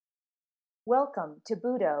Welcome to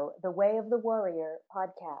Budo, the Way of the Warrior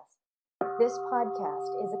podcast. This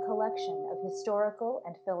podcast is a collection of historical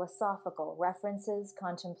and philosophical references,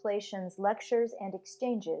 contemplations, lectures, and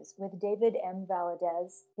exchanges with David M.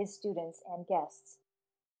 Valadez, his students, and guests.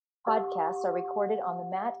 Podcasts are recorded on the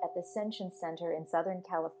mat at the Ascension Center in Southern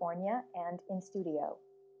California and in studio.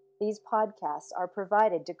 These podcasts are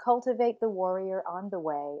provided to cultivate the warrior on the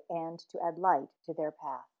way and to add light to their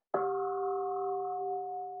path.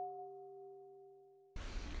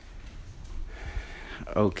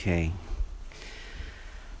 Okay.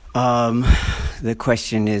 The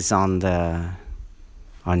question is on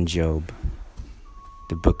Job,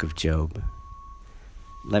 the book of Job.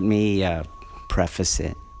 Let me preface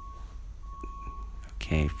it.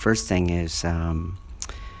 Okay, first thing is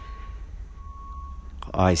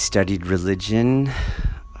I studied religion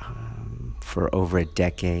for over a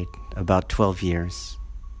decade, about 12 years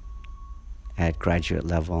at graduate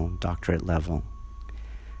level, doctorate level.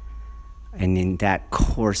 And in that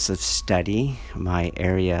course of study, my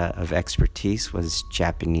area of expertise was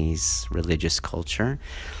Japanese religious culture.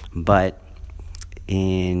 But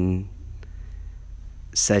in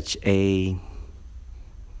such a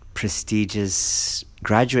prestigious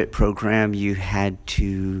graduate program, you had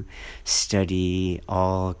to study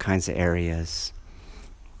all kinds of areas,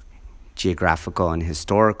 geographical and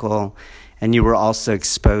historical, and you were also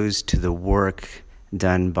exposed to the work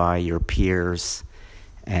done by your peers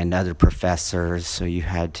and other professors, so you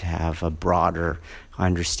had to have a broader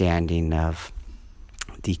understanding of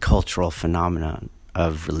the cultural phenomenon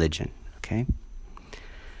of religion, okay?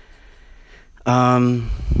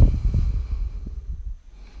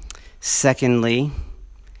 Secondly,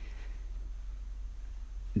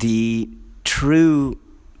 the true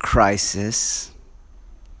crisis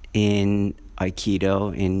in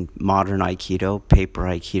Aikido, in modern Aikido, paper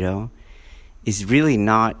Aikido, is really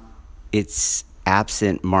not its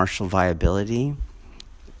absent martial viability,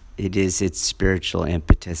 it is its spiritual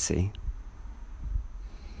impotency.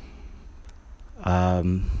 I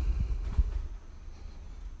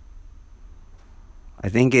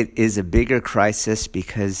think it is a bigger crisis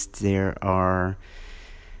because there are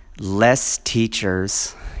less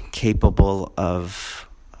teachers capable of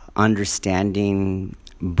understanding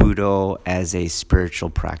Budo as a spiritual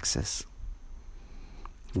praxis.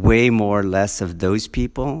 Way less of those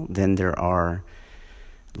people than there are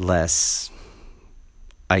less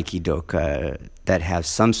Aikidoka that have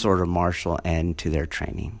some sort of martial end to their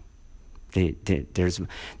training.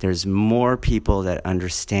 There's more people that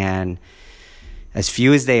understand, as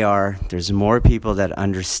few as they are, there's more people that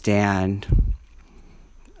understand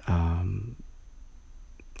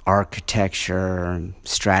architecture,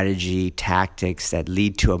 strategy, tactics that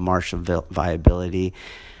lead to a martial viability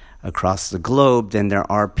across the globe than there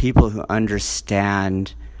are people who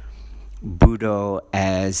understand Budo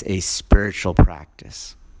as a spiritual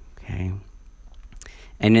practice, okay?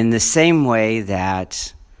 And in the same way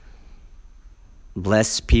that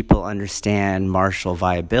less people understand martial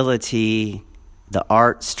viability, the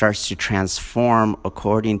art starts to transform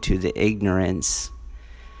according to the ignorance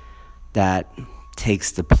that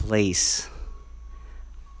takes the place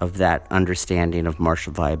of that understanding of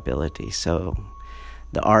martial viability. So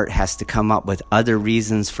the art has to come up with other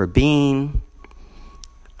reasons for being.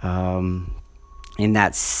 In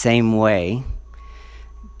that same way,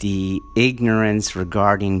 the ignorance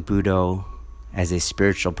regarding Budo as a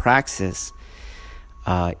spiritual praxis,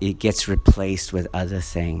 it gets replaced with other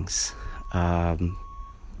things.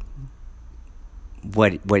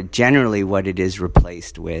 What it is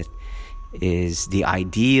replaced with is the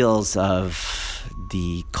ideals of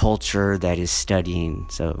the culture that is studying.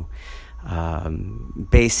 So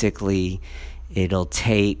basically, it'll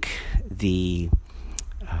take the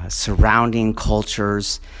surrounding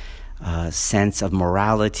culture's sense of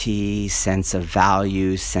morality, sense of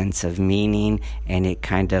value, sense of meaning, and it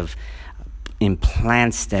kind of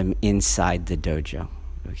implants them inside the dojo.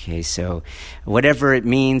 Okay, so whatever it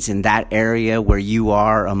means in that area where you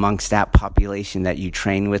are amongst that population that you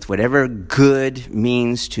train with, whatever good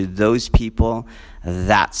means to those people,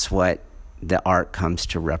 that's what the art comes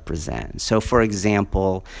to represent. So, for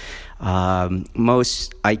example,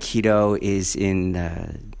 most Aikido is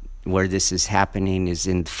where this is happening is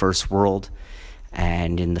in the first world.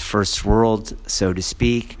 And in the first world, so to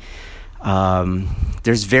speak,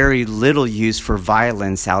 there's very little use for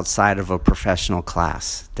violence outside of a professional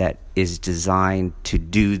class that is designed to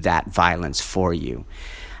do that violence for you.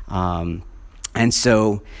 And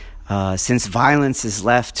so since violence is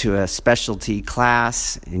left to a specialty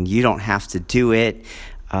class and you don't have to do it,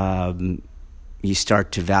 you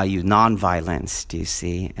start to value nonviolence, do you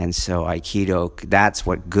see? And so Aikido, that's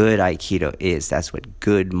what good Aikido is. That's what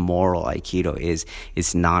good moral Aikido is.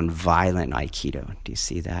 It's nonviolent Aikido. Do you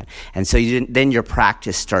see that? And so then your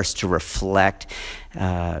practice starts to reflect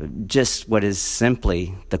just what is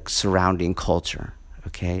simply the surrounding culture,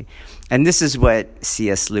 okay? And this is what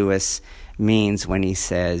C.S. Lewis means when he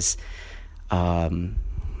says,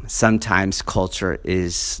 sometimes culture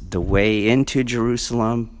is the way into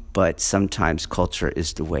Jerusalem, but sometimes culture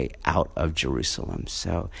is the way out of Jerusalem.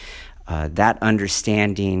 So that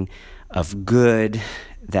understanding of good,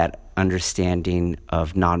 that understanding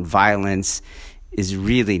of nonviolence is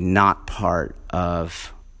really not part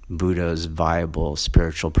of Buddha's viable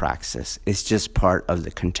spiritual praxis. It's just part of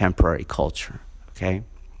the contemporary culture, okay?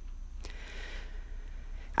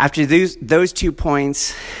 After those 2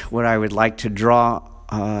 points, what I would like to draw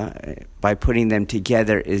by putting them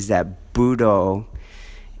together is that Buddha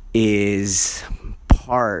is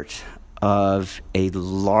part of a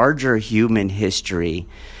larger human history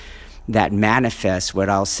that manifests what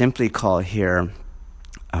I'll simply call here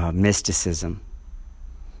mysticism.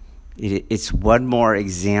 It's one more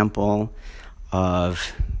example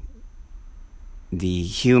of the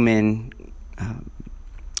human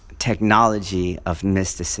technology of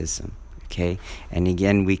mysticism. Okay, and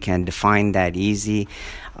again, we can define that easy.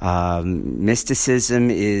 Mysticism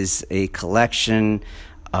is a collection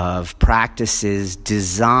of practices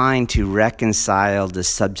designed to reconcile the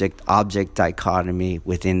subject-object dichotomy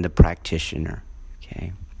within the practitioner.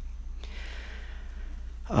 Okay.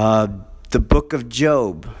 The book of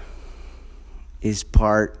Job is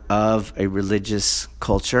part of a religious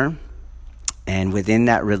culture, and within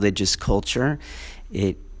that religious culture,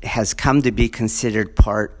 it has come to be considered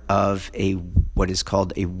part of what is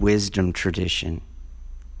called a wisdom tradition.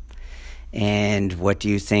 And what do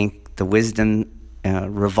you think the wisdom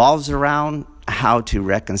revolves around? How to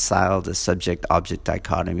reconcile the subject-object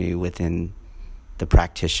dichotomy within the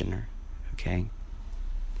practitioner, okay?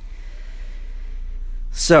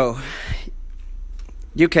 So,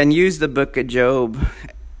 you can use the book of Job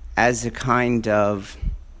as a kind of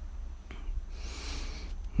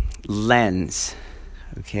lens,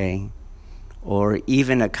 okay, or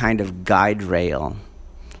even a kind of guide rail.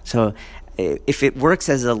 So if it works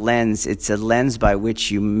as a lens, it's a lens by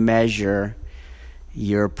which you measure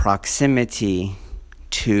your proximity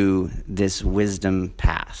to this wisdom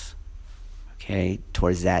path, okay,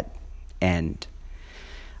 towards that end.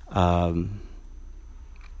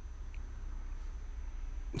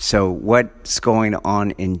 So what's going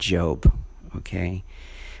on in Job, okay?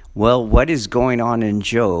 Well, what is going on in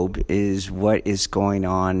Job is what is going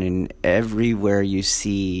on in everywhere you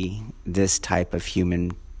see this type of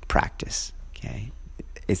human practice, okay?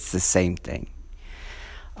 It's the same thing.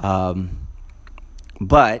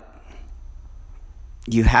 But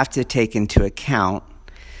you have to take into account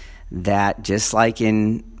that just like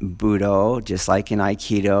in Budo, just like in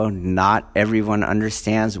Aikido, not everyone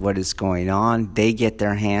understands what is going on. They get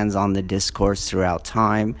their hands on the discourse throughout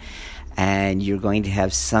time, and you're going to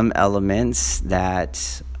have some elements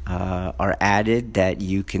that are added that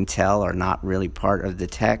you can tell are not really part of the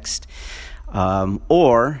text,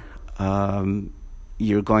 or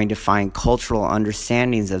you're going to find cultural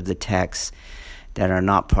understandings of the text that are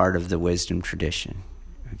not part of the wisdom tradition.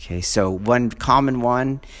 Okay, so one common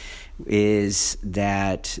one is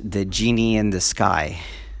that the genie in the sky.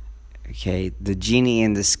 Okay, the genie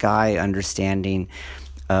in the sky understanding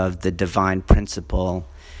of the divine principle,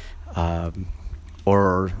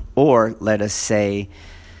 or let us say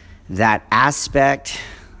that aspect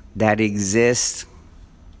that exists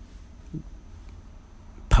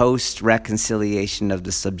post-reconciliation of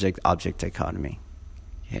the subject-object dichotomy.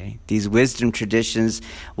 Okay. These wisdom traditions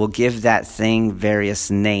will give that thing various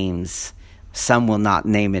names. Some will not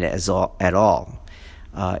name it at all.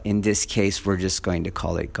 In this case, we're just going to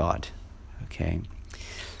call it God. Okay.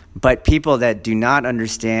 But people that do not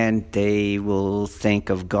understand, they will think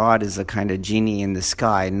of God as a kind of genie in the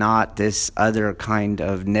sky, not this other kind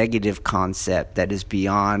of negative concept that is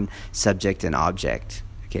beyond subject and object.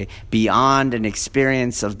 Okay, beyond an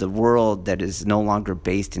experience of the world that is no longer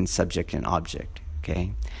based in subject and object.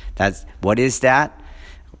 Okay, what is that?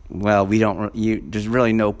 Well, there's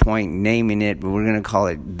really no point naming it, but we're going to call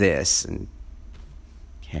it this.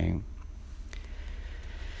 Okay.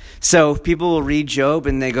 So people will read Job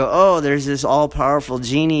and they go, oh, there's this all-powerful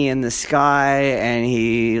genie in the sky, and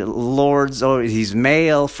he's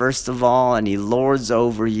male, first of all, and he lords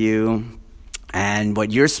over you. And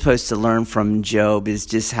what you're supposed to learn from Job is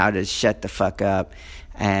just how to shut the fuck up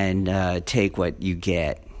and take what you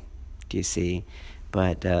get. Do you see?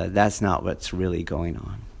 But that's not what's really going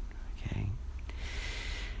on. Okay.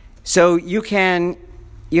 So you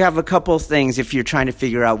have a couple of things if you're trying to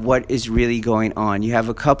figure out what is really going on. You have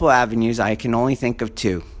a couple avenues. I can only think of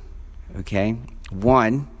two, okay?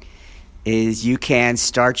 One is you can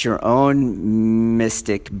start your own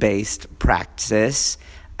mystic-based practice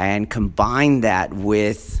and combine that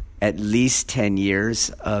with at least 10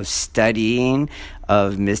 years of studying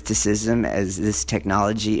of mysticism as this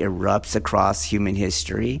technology erupts across human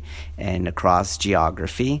history and across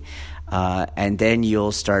geography. And then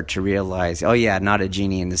you'll start to realize, oh yeah, not a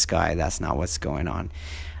genie in the sky. That's not what's going on.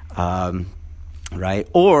 Right?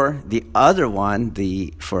 Or the other one,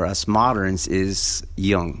 for us moderns, is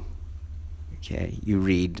Jung. Okay, you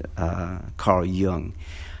read Carl Jung,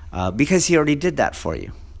 because he already did that for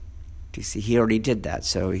you. You see, he already did that.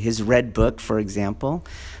 So his Red Book, for example,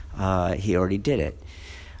 he already did it.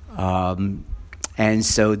 And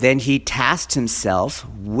so then he tasked himself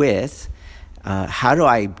with, how do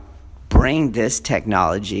I bring this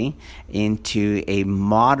technology into a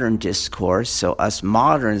modern discourse so us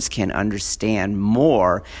moderns can understand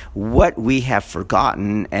more what we have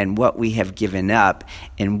forgotten and what we have given up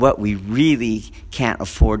and what we really can't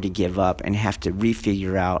afford to give up and have to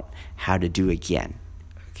refigure out how to do again.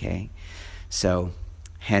 Okay? So,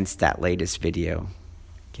 hence that latest video.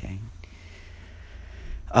 Okay?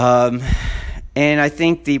 And I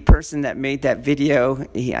think the person that made that video,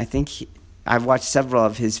 I've watched several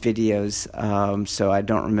of his videos, so I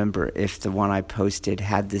don't remember if the one I posted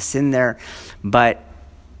had this in there. But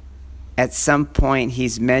at some point,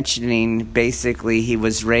 he's mentioning basically he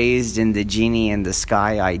was raised in the genie in the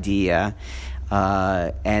sky idea.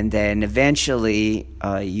 And then eventually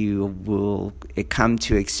you will come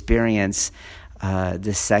to experience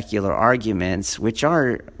the secular arguments, which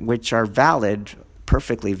are valid,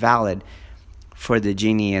 perfectly valid, for the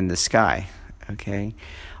genie in the sky. Okay.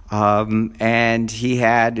 And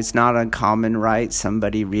it's not uncommon, right?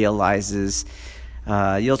 Somebody realizes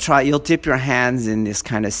you'll dip your hands in this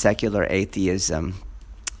kind of secular atheism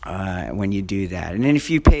when you do that. And then if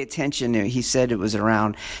you pay attention, he said it was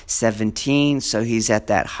around 17, so he's at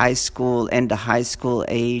that end of high school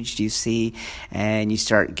age, you see, and you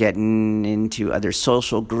start getting into other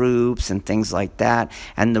social groups and things like that.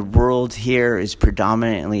 And the world here is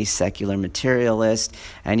predominantly secular materialist.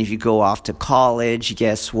 And if you go off to college,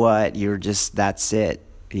 guess what? That's it.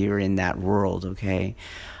 You're in that world, okay?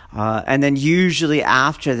 And then usually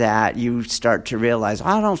after that, you start to realize,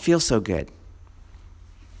 I don't feel so good.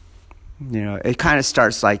 It kind of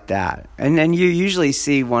starts like that. And then you usually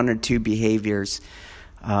see one or two behaviors.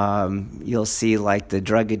 You'll see like the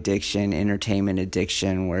drug addiction, entertainment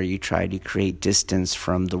addiction, where you try to create distance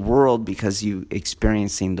from the world because you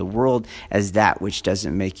experiencing the world as that which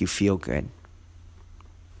doesn't make you feel good.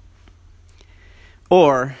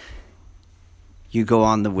 Or you go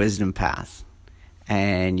on the wisdom path.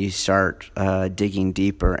 And you start digging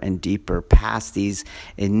deeper and deeper past these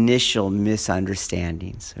initial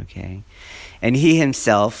misunderstandings, okay? And he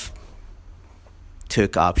himself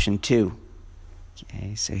took option 2,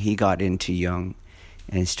 okay? So he got into Jung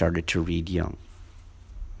and started to read Jung.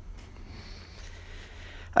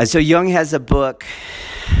 So Jung has a book,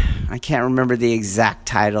 I can't remember the exact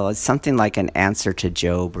title. It's something like An Answer to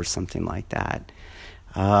Job or something like that.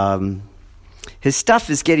 His stuff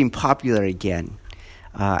is getting popular again.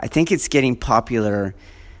 I think it's getting popular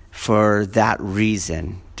for that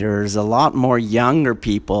reason. There's a lot more younger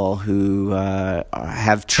people who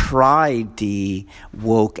have tried the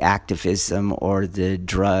woke activism or the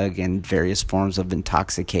drug and various forms of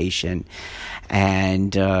intoxication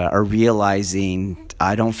and are realizing,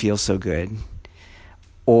 I don't feel so good.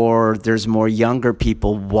 Or there's more younger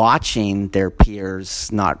people watching their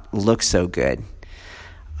peers not look so good.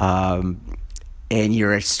 And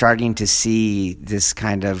you're starting to see this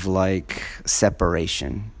kind of like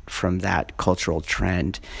separation from that cultural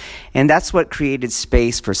trend. And that's what created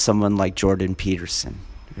space for someone like Jordan Peterson,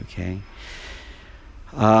 okay?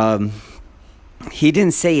 He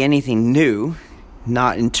didn't say anything new,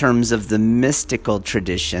 not in terms of the mystical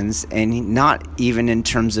traditions, and not even in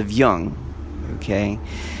terms of Jung, okay?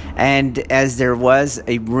 And as there was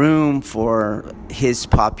a room for his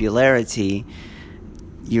popularity,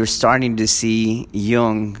 you're starting to see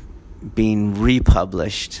Jung being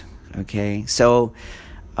republished, okay? So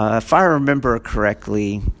if I remember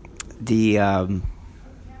correctly, the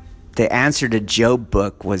Answer to Job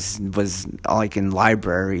book was like in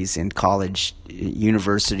libraries, in college,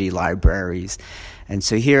 university libraries. And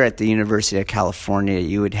so here at the University of California,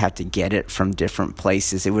 you would have to get it from different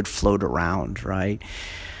places. It would float around, right?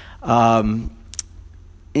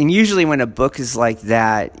 And usually when a book is like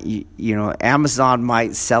that, you know, Amazon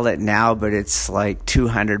might sell it now, but it's like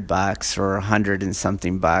 $200 or $100 and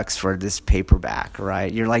something bucks for this paperback, right?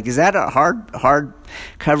 You're like, is that a hard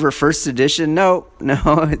cover first edition? No,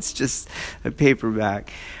 it's just a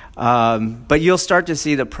paperback. But you'll start to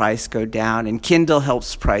see the price go down, and Kindle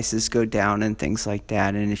helps prices go down and things like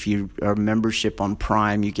that. And if you are membership on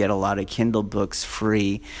Prime, you get a lot of Kindle books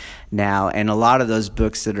free now. And a lot of those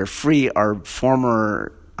books that are free are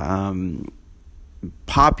former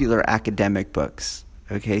popular academic books.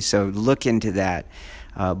 Okay, so look into that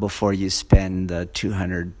before you spend the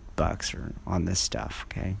 $200 on this stuff.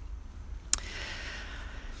 Okay.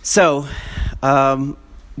 So,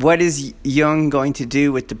 what is Jung going to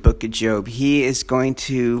do with the Book of Job? He is going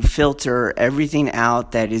to filter everything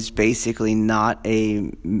out that is basically not a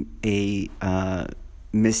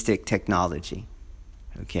mystic technology.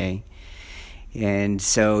 Okay. And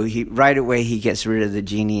so right away he gets rid of the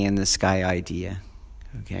genie in the sky idea.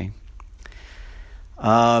 Okay.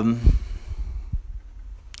 And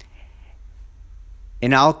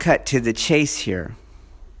I'll cut to the chase here.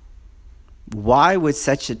 Why would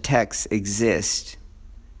such a text exist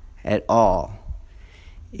at all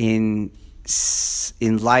in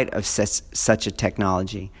light of such a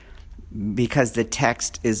technology? Because the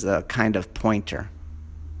text is a kind of pointer.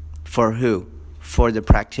 For who? For the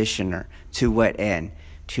practitioner. To what end?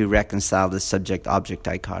 To reconcile the subject-object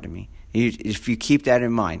dichotomy. If you keep that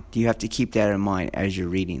in mind, you have to keep that in mind as you're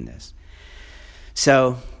reading this.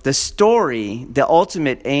 So the story, the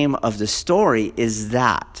ultimate aim of the story is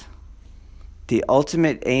that. The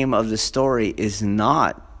ultimate aim of the story is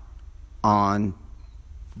not on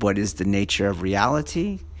what is the nature of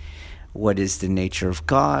reality, what is the nature of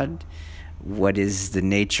God, what is the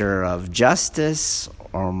nature of justice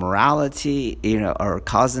or morality, or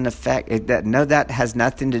cause and effect. That has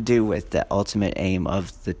nothing to do with the ultimate aim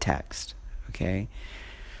of the text. Okay?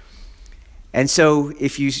 And so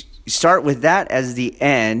if you start with that as the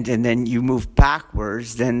end and then you move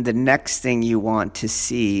backwards, then the next thing you want to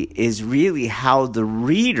see is really how the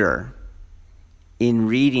reader, in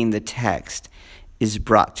reading the text, is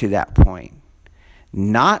brought to that point.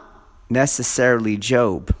 Not necessarily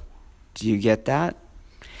Job. Do you get that?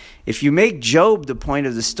 If you make Job the point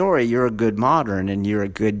of the story, you're a good modern and you're a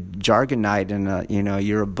good jargonite and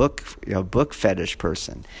you're a book fetish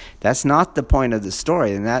person. That's not the point of the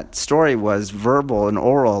story, and that story was verbal and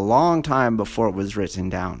oral a long time before it was written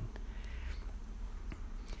down.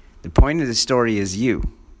 The point of the story is you.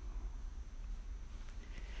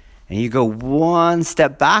 And you go one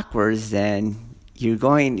step backwards, then you're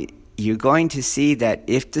going to see that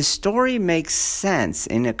if the story makes sense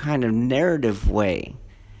in a kind of narrative way,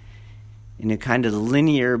 in a kind of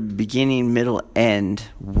linear beginning, middle, end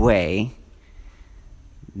way,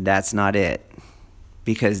 that's not it.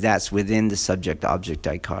 Because that's within the subject-object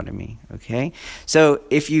dichotomy. Okay? So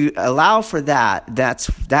if you allow for that,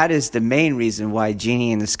 that is the main reason why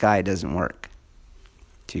Genie in the Sky doesn't work.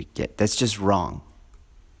 That's just wrong.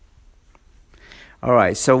 All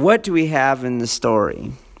right, so what do we have in the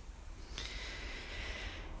story?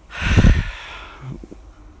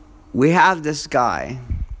 We have this guy,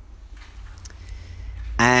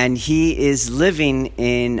 and he is living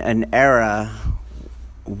in an era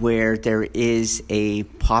where there is a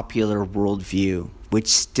popular worldview which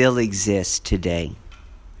still exists today.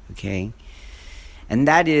 Okay? And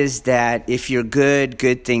that is that if you're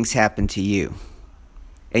good things happen to you.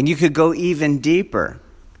 And you could go even deeper.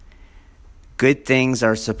 Good things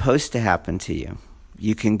are supposed to happen to you.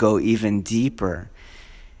 You can go even deeper.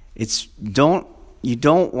 You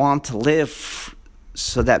don't want to live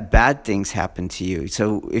so that bad things happen to you.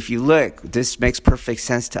 So if you look, this makes perfect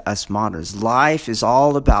sense to us moderns. Life is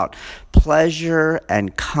all about pleasure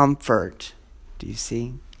and comfort. Do you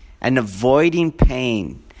see? And avoiding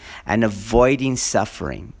pain and avoiding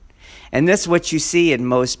suffering. And that's what you see in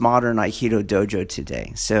most modern Aikido dojo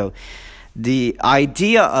today. So the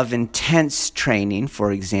idea of intense training,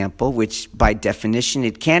 for example, which by definition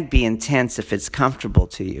it can't be intense if it's comfortable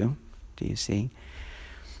to you. Do you see?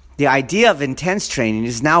 The idea of intense training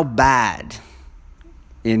is now bad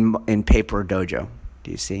in paper dojo.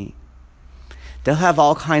 Do you see? They'll have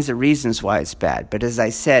all kinds of reasons why it's bad. But as I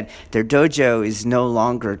said, their dojo is no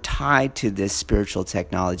longer tied to this spiritual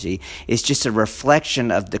technology. It's just a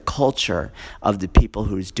reflection of the culture of the people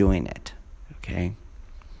who's doing it. Okay?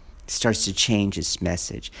 It starts to change its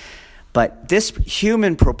message. But this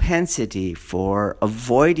human propensity for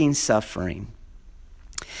avoiding suffering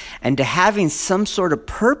and to having some sort of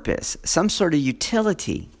purpose, some sort of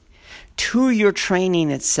utility to your training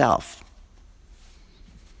itself.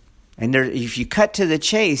 And if you cut to the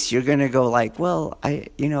chase, you're going to go like, well,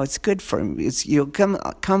 it's good for me. You'll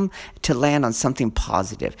come to land on something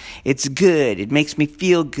positive. It's good. It makes me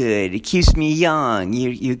feel good. It keeps me young.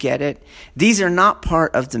 You get it? These are not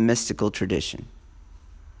part of the mystical tradition.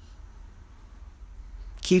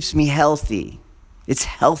 Keeps me healthy. It's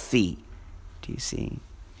healthy. Do you see?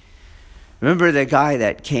 Remember the guy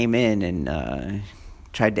that came in and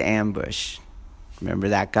tried to ambush? Remember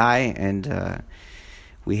that guy? And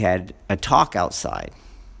we had a talk outside.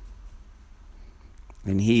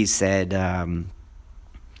 And he said,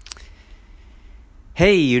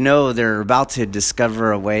 hey, they're about to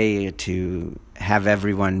discover a way to have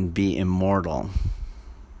everyone be immortal.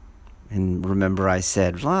 And remember I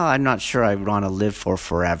said, well, I'm not sure I want to live for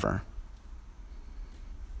forever.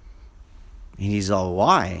 And he's all,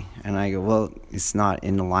 why? And I go, well, it's not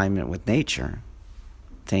in alignment with nature.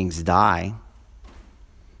 Things die.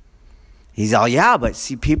 He's all, yeah, but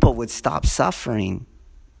see, people would stop suffering.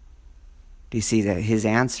 Do you see that his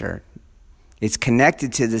answer? It's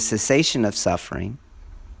connected to the cessation of suffering.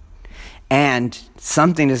 And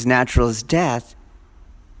something as natural as death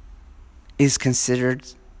is considered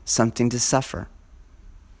something to suffer.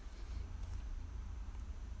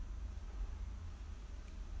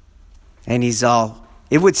 And he's all,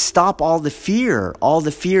 it would stop all the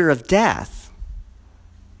fear of death.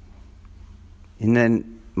 And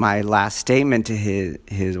then my last statement to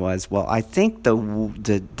his was, well, I think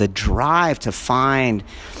the drive to find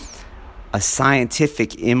a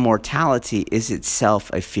scientific immortality is itself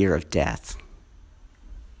a fear of death.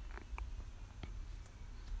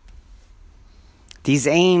 These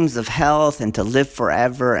aims of health and to live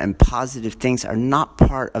forever and positive things are not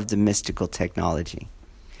part of the mystical technology.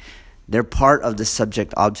 They're part of the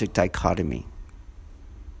subject-object dichotomy.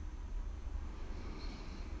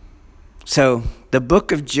 So the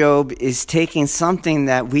book of Job is taking something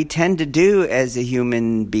that we tend to do as a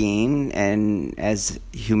human being and as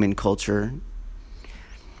human culture,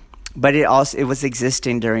 but it was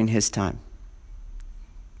existing during his time.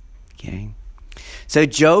 Okay. So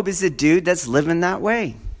Job is a dude that's living that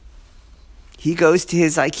way. He goes to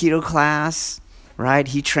his Aikido class, right?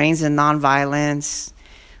 He trains in nonviolence,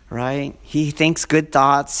 right? He thinks good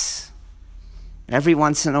thoughts. Every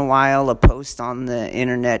once in a while, a post on the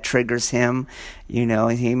internet triggers him.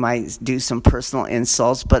 He might do some personal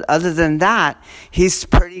insults. But other than that, he's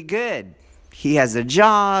pretty good. He has a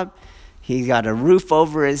job. He's got a roof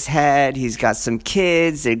over his head. He's got some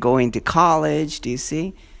kids. They're going to college. Do you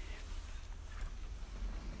see?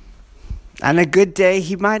 On a good day,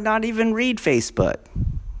 he might not even read Facebook,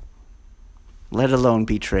 let alone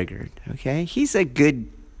be triggered. Okay? He's a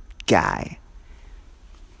good guy.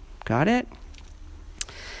 Got it?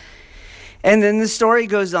 And then the story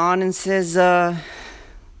goes on and says,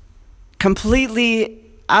 completely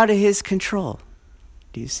out of his control.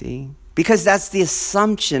 Do you see? Because that's the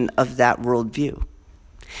assumption of that worldview.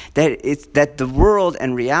 That the world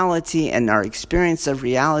and reality and our experience of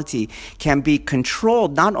reality can be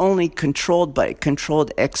controlled, not only controlled, but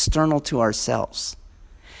controlled external to ourselves.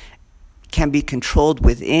 Can be controlled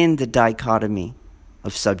within the dichotomy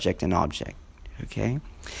of subject and object. Okay?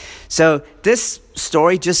 So this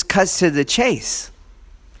story just cuts to the chase.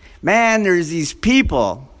 Man, there's these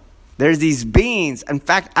people. There's these beings. In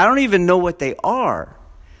fact, I don't even know what they are.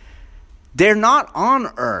 They're not on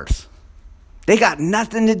earth. They got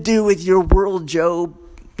nothing to do with your world, Job.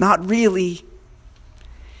 Not really.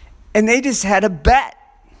 And they just had a bet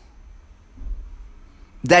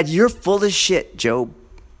that you're full of shit, Job.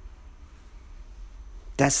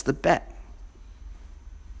 That's the bet.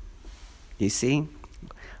 You see?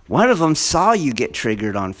 One of them saw you get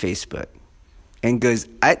triggered on Facebook and goes,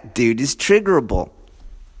 that dude is triggerable.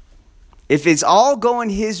 If it's all going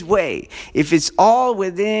his way, if it's all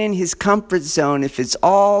within his comfort zone, if it's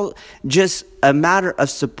all just a matter of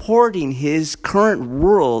supporting his current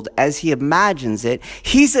world as he imagines it,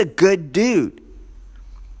 he's a good dude.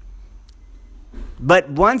 But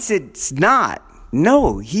once it's not,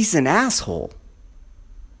 no, he's an asshole.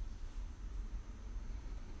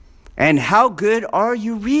 And how good are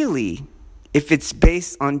you really if it's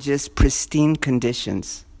based on just pristine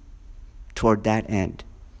conditions toward that end?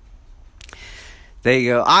 They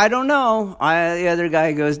go, I don't know. The other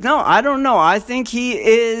guy goes, no, I don't know. I think he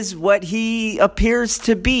is what he appears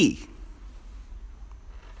to be.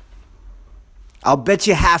 I'll bet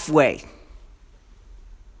you halfway.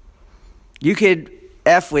 You could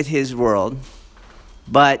F with his world,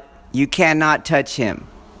 but you cannot touch him.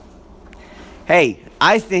 Hey,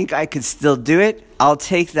 I think I could still do it. I'll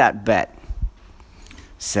take that bet.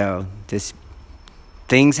 So this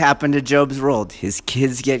things happen to Job's world. His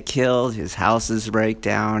kids get killed, his houses break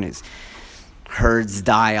down, his herds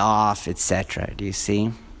die off, etc. Do you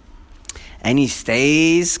see? And he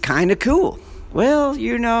stays kind of cool. Well,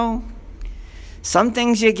 some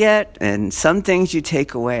things you get and some things you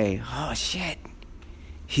take away. Oh, shit.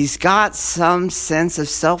 He's got some sense of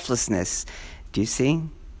selflessness. Do you see?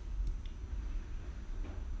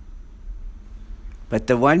 But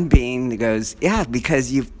the one being goes, yeah,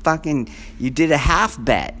 because you did a half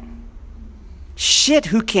bet. Shit,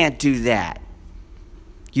 who can't do that?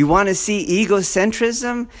 You want to see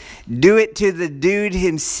egocentrism? Do it to the dude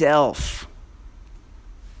himself.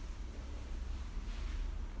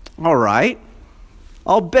 All right.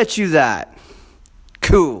 I'll bet you that.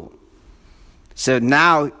 Cool. So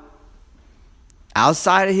now,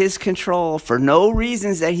 outside of his control, for no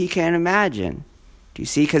reasons that he can't imagine. Do you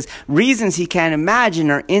see? Because reasons he can't imagine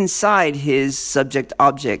are inside his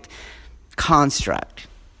subject-object construct.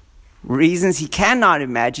 Reasons he cannot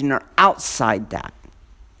imagine are outside that.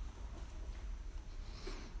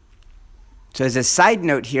 So as a side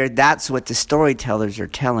note here, that's what the storytellers are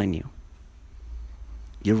telling you.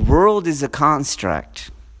 Your world is a construct.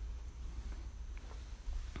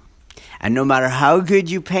 And no matter how good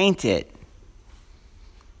you paint it,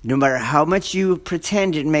 no matter how much you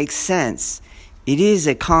pretend it makes sense, it is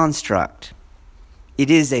a construct. It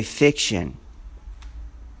is a fiction.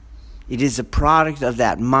 It is a product of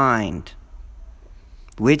that mind.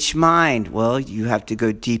 Which mind? Well, you have to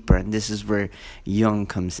go deeper, and this is where Jung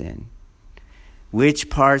comes in. Which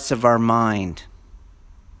parts of our mind?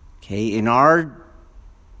 Okay, in our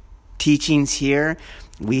teachings here,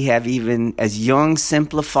 we have even, as Jung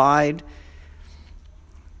simplified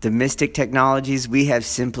the mystic technologies, we have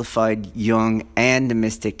simplified Jung and the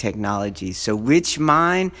mystic technologies. So which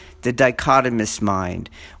mind? The dichotomous mind.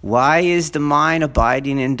 Why is the mind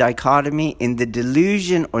abiding in dichotomy, in the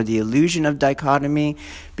delusion or the illusion of dichotomy?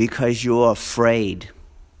 Because you're afraid.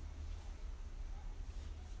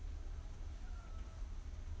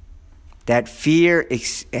 That fear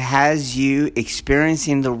has you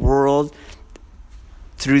experiencing the world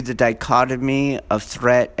through the dichotomy of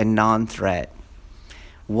threat and non-threat.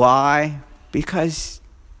 Why? Because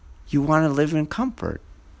you want to live in comfort.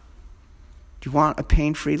 You want a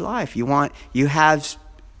pain-free life. You have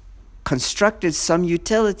constructed some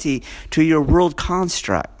utility to your world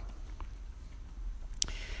construct.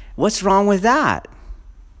 What's wrong with that?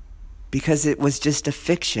 Because it was just a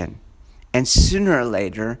fiction. And sooner or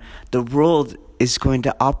later, the world is going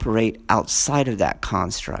to operate outside of that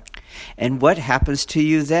construct. And what happens to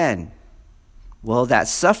you then? Well, that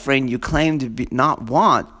suffering you claim to not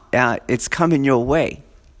want, it's coming your way.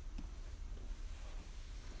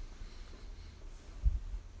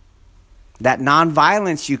 That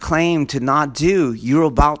nonviolence you claim to not do, you're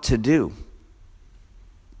about to do.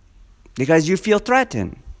 Because you feel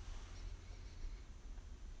threatened.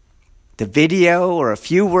 The video or a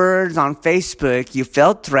few words on Facebook, you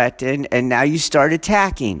felt threatened, and now you start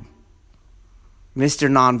attacking Mr.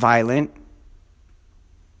 Nonviolent.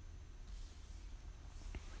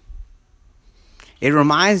 It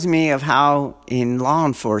reminds me of how in law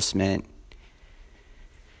enforcement,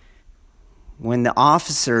 when the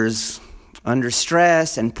officers under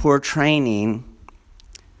stress and poor training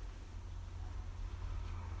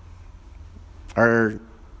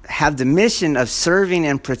have the mission of serving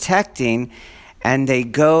and protecting, and they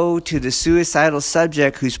go to the suicidal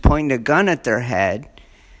subject who's pointing a gun at their head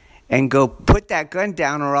and go, put that gun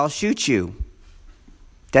down or I'll shoot you.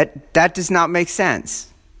 That does not make sense.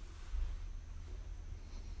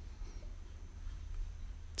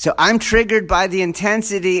 So I'm triggered by the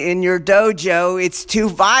intensity in your dojo. It's too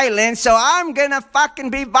violent, so I'm going to fucking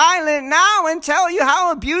be violent now and tell you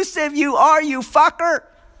how abusive you are, you fucker.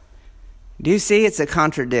 Do you see? It's a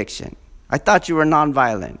contradiction. I thought you were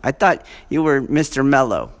nonviolent. I thought you were Mr.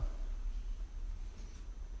 Mellow.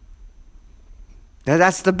 Now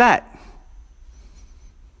that's the bet.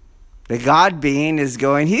 The God being is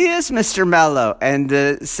going, he is Mr. Mellow. And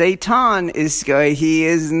the Satan is going, he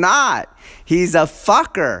is not. He's a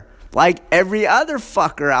fucker like every other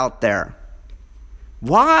fucker out there.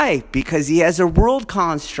 Why? Because he has a world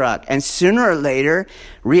construct. And sooner or later,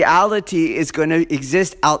 reality is going to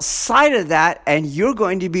exist outside of that. And you're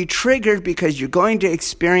going to be triggered because you're going to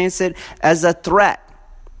experience it as a threat.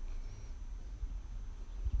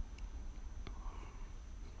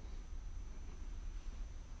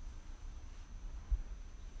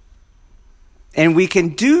 And we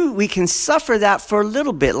can suffer that for a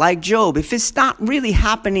little bit, like Job. If it's not really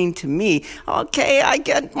happening to me, okay, I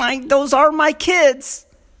get those are my kids.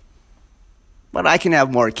 But I can have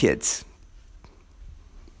more kids.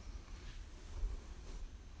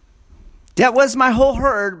 That was my whole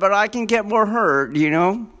herd, but I can get more herd,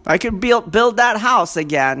 I could build that house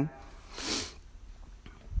again.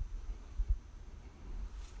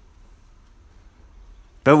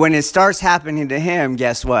 But when it starts happening to him,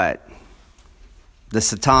 guess what? The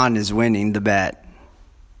Satan is winning the bet.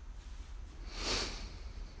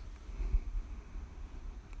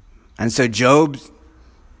 And so Job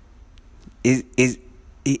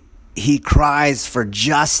he cries for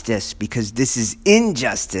justice because this is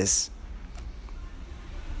injustice.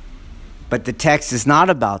 But the text is not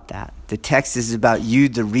about that. The text is about you,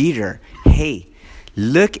 the reader. Hey,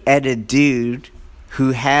 look at a dude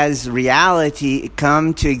who has reality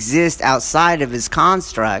come to exist outside of his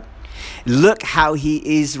construct. Look how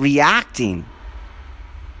he is reacting.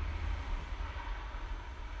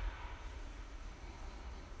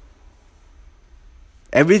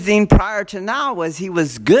 Everything prior to now was he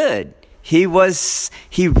was good. He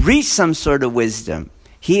reached some sort of wisdom.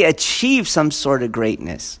 He achieved some sort of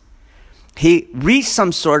greatness. He reached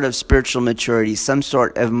some sort of spiritual maturity, some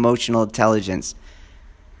sort of emotional intelligence.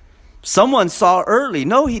 Someone saw early.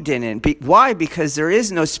 No, he didn't. Why? Because there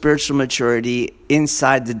is no spiritual maturity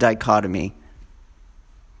inside the dichotomy.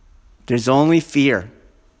 There's only fear.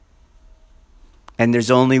 And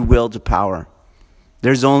there's only will to power.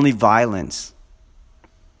 There's only violence.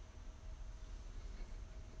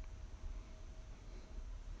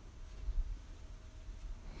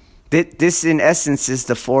 This, in essence, is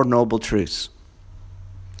the Four Noble Truths.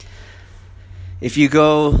 If you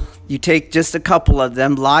take just a couple of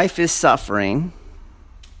them, life is suffering.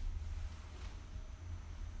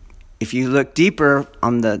 If you look deeper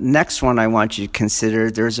on the next one I want you to consider,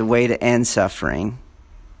 there's a way to end suffering.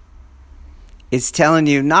 It's telling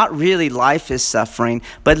you not really life is suffering,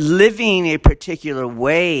 but living a particular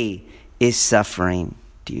way is suffering.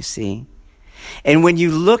 Do you see? And when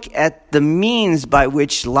you look at the means by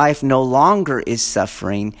which life no longer is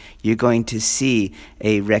suffering, you're going to see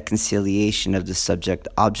a reconciliation of the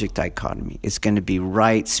subject-object dichotomy. It's going to be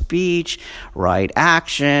right speech, right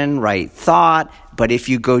action, right thought. But if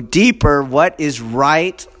you go deeper, what is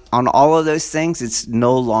right on all of those things? It's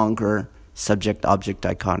no longer subject-object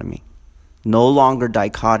dichotomy. No longer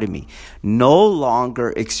dichotomy. No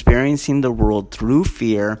longer experiencing the world through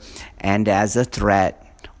fear and as a threat,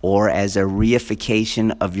 or as a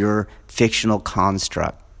reification of your fictional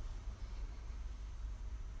construct.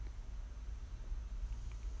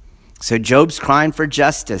 So Job's crying for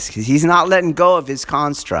justice because he's not letting go of his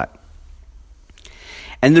construct.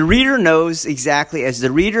 And the reader knows exactly, as the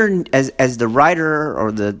writer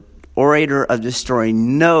or the orator of the story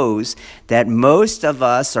knows, that most of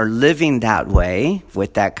us are living that way,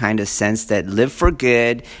 with that kind of sense that live for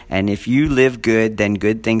good, and if you live good, then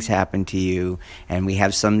good things happen to you. And we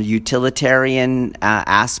have some utilitarian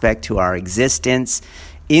aspect to our existence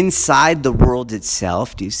inside the world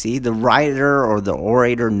itself. Do you see? The writer or the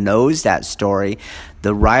orator knows that story.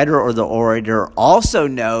 The writer or the orator also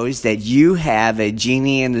knows that you have a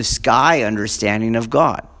genie in the sky understanding of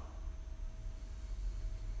God.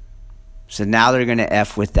 So now they're going to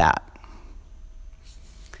F with that.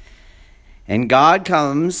 And God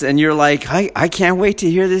comes and you're like, I can't wait to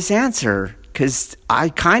hear this answer because I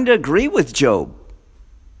kind of agree with Job.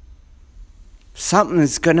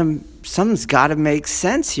 Something's got to make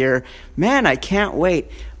sense here. Man, I can't wait.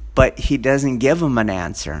 But he doesn't give him an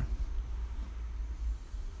answer.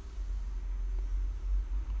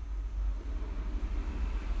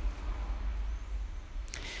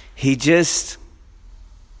 He just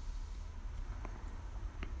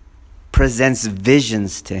presents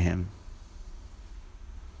visions to him.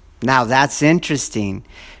 Now that's interesting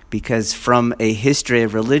because from a history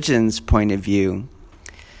of religion's point of view,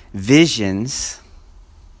 visions,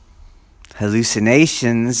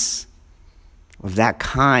 hallucinations of that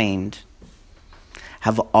kind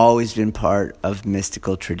have always been part of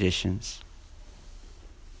mystical traditions.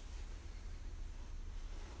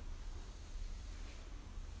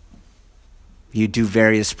 You do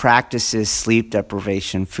various practices, sleep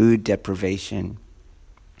deprivation, food deprivation,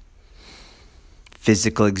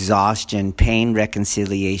 physical exhaustion, pain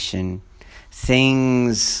reconciliation,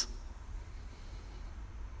 things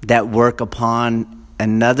that work upon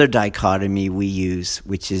another dichotomy we use,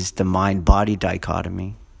 which is the mind-body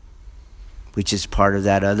dichotomy, which is part of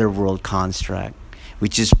that other world construct,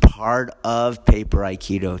 which is part of paper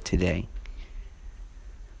Aikido today.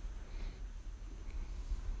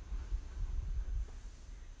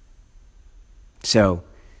 So,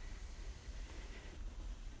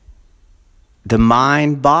 the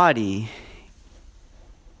mind-body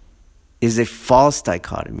is a false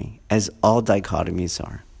dichotomy, as all dichotomies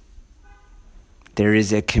are. There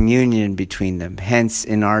is a communion between them. Hence,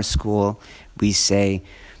 in our school, we say,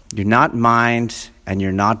 you're not mind and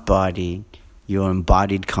you're not body, you're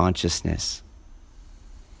embodied consciousness.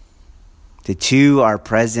 The two are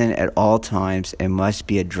present at all times and must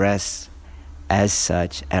be addressed as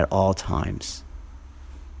such at all times.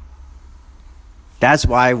 That's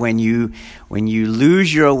why when you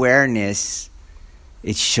lose your awareness,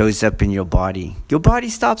 it shows up in your body. Your body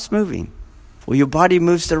stops moving. Well, your body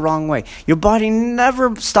moves the wrong way. Your body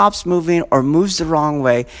never stops moving or moves the wrong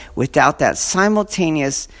way without that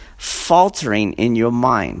simultaneous faltering in your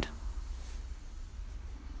mind.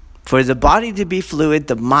 For the body to be fluid,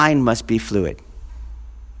 the mind must be fluid.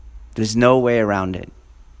 There's no way around it.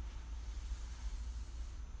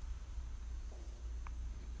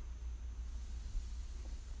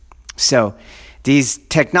 So, these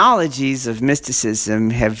technologies of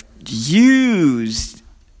mysticism have used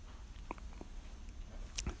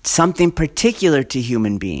something particular to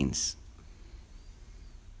human beings.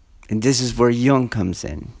 And this is where Jung comes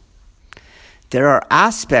in. There are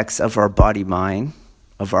aspects of our body-mind,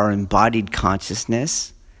 of our embodied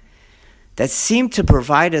consciousness, that seem to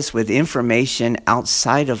provide us with information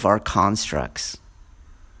outside of our constructs.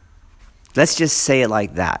 Let's just say it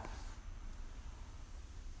like that.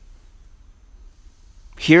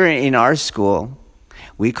 Here in our school,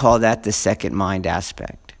 we call that the second mind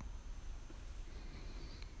aspect.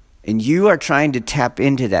 And you are trying to tap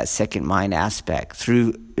into that second mind aspect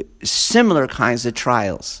through similar kinds of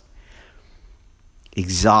trials.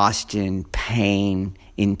 Exhaustion, pain,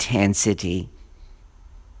 intensity.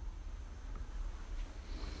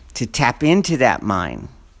 To tap into that mind.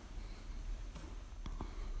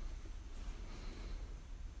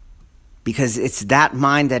 Because it's that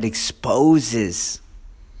mind that exposes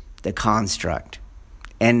the construct.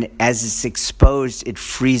 And as it's exposed, it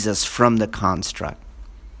frees us from the construct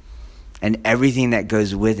and everything that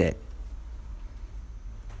goes with it.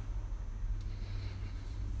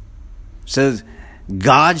 So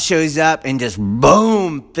God shows up and just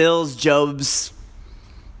boom, fills Job's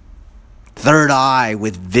third eye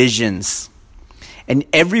with visions. And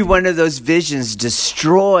every one of those visions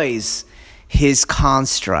destroys his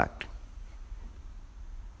construct.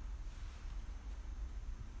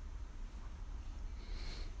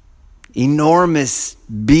 Enormous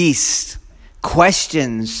beasts,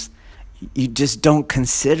 questions you just don't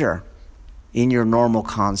consider in your normal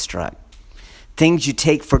construct. Things you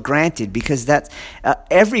take for granted because that's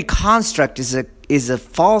every construct is a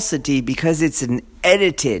falsity because it's an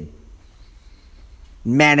edited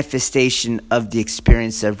manifestation of the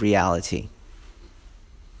experience of reality.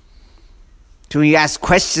 So when you ask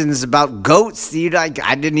questions about goats, goats,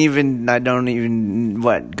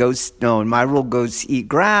 no, in my rule, goats eat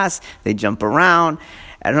grass, they jump around.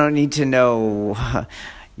 I don't need to know,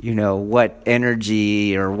 what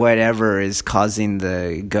energy or whatever is causing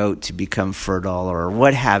the goat to become fertile or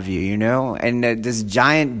what have you, And this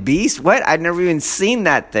giant beast, what? I've never even seen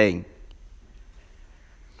that thing.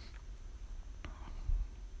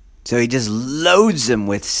 So he just loads them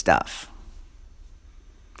with stuff.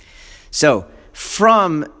 So,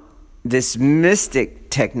 from this mystic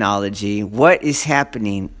technology, what is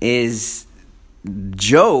happening is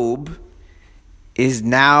Job is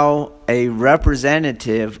now a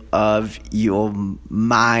representative of your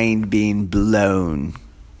mind being blown.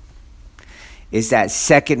 Is that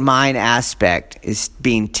second mind aspect is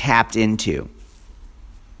being tapped into.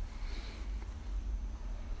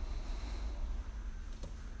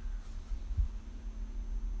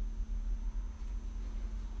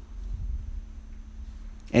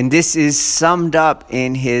 And this is summed up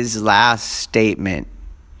in his last statement.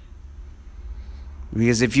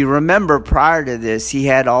 Because if you remember prior to this, he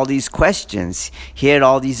had all these questions. He had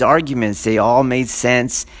all these arguments. They all made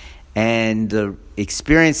sense. And the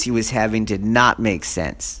experience he was having did not make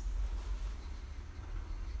sense.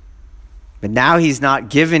 But now he's not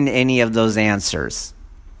given any of those answers.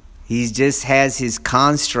 He just has his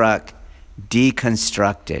construct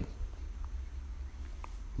deconstructed.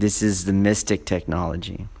 This is the mystic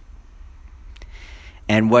technology.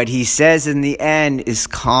 And what he says in the end is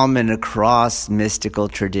common across mystical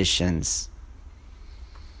traditions.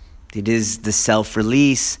 It is the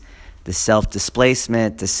self-release, the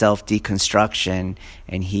self-displacement, the self-deconstruction.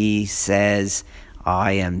 And he says,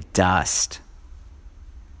 I am dust.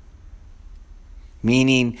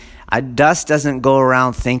 Meaning, dust doesn't go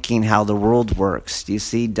around thinking how the world works. You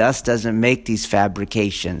see, dust doesn't make these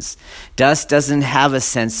fabrications. Dust doesn't have a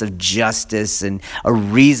sense of justice and a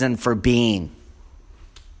reason for being.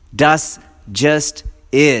 Dust just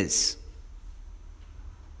is.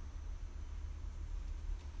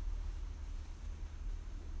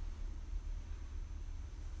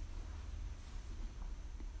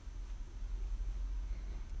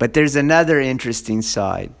 But there's another interesting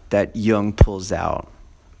side that Jung pulls out.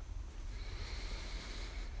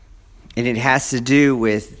 And it has to do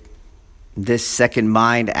with this second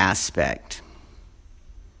mind aspect.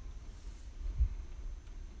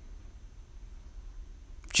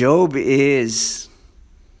 Job is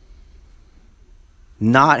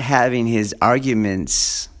not having his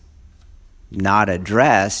arguments not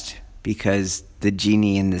addressed because the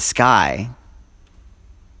genie in the sky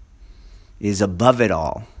is above it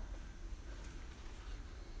all.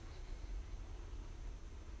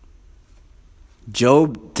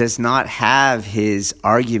 Job does not have his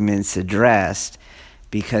arguments addressed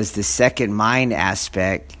because the second mind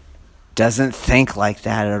aspect doesn't think like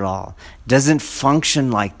that at all, doesn't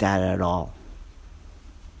function like that at all.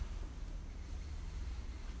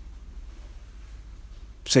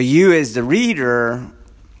 So you as the reader,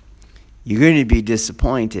 you're going to be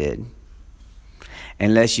disappointed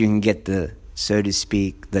unless you can get the, so to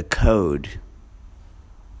speak, the code.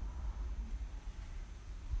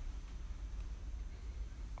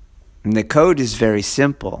 And the code is very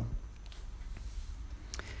simple.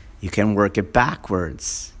 You can work it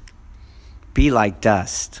backwards. Be like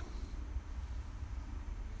dust.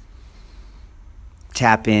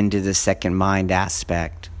 Tap into the second mind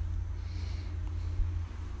aspect.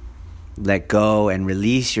 Let go and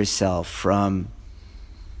release yourself from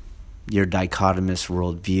your dichotomous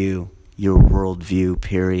worldview, your worldview,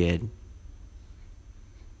 period.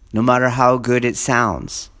 No matter how good it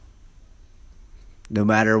sounds, no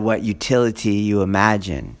matter what utility you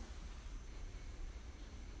imagine.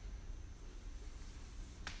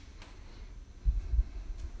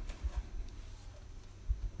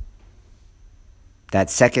 That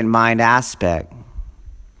second mind aspect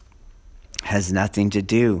has nothing to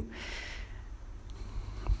do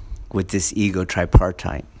with this ego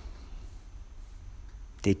tripartite.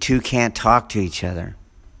 They two can't talk to each other.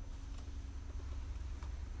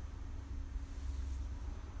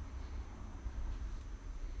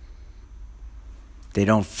 They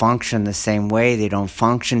don't function the same way. They don't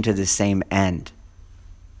function to the same end.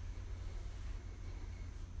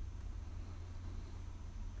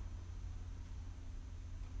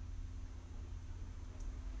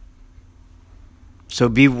 So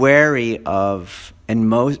be wary of,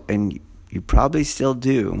 and you probably still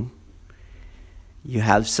do, you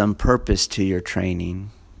have some purpose to your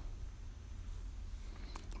training.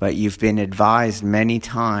 But you've been advised many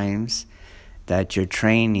times that your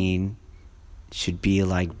training should be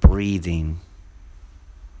like breathing.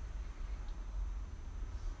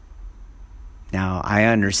 Now, I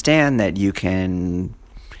understand that you can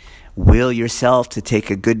will yourself to take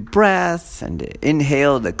a good breath and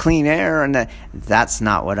inhale the clean air, and that's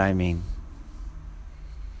not what I mean.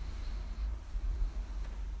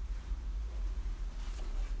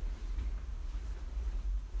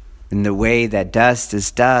 In the way that dust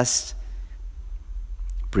is dust,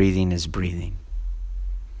 breathing is breathing.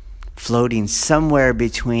 Floating somewhere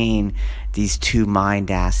between these two mind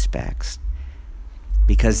aspects.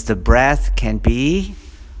 Because the breath can be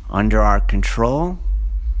under our control,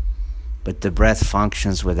 but the breath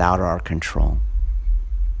functions without our control.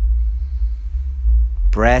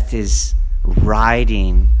 Breath is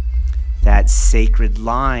riding that sacred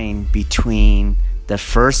line between the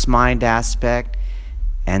first mind aspect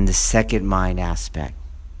and the second mind aspect.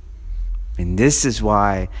 And this is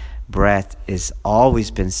why breath has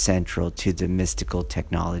always been central to the mystical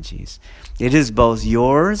technologies. It is both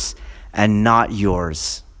yours and not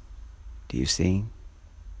yours. Do you see?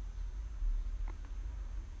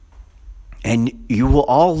 And you will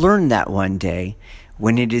all learn that one day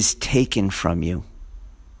when it is taken from you.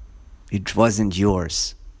 It wasn't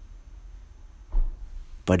yours,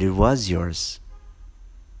 but it was yours.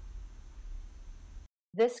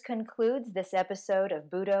 This concludes this episode of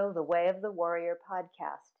Budo, the Way of the Warrior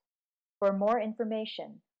podcast. For more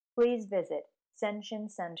information, please visit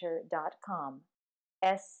senshincenter.com,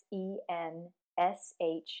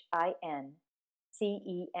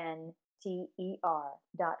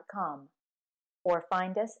 SENSHINCENTER.com, or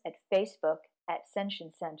find us at Facebook at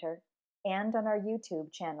Senshin Center and on our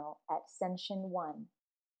YouTube channel at Senshin One.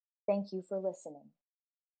 Thank you for listening.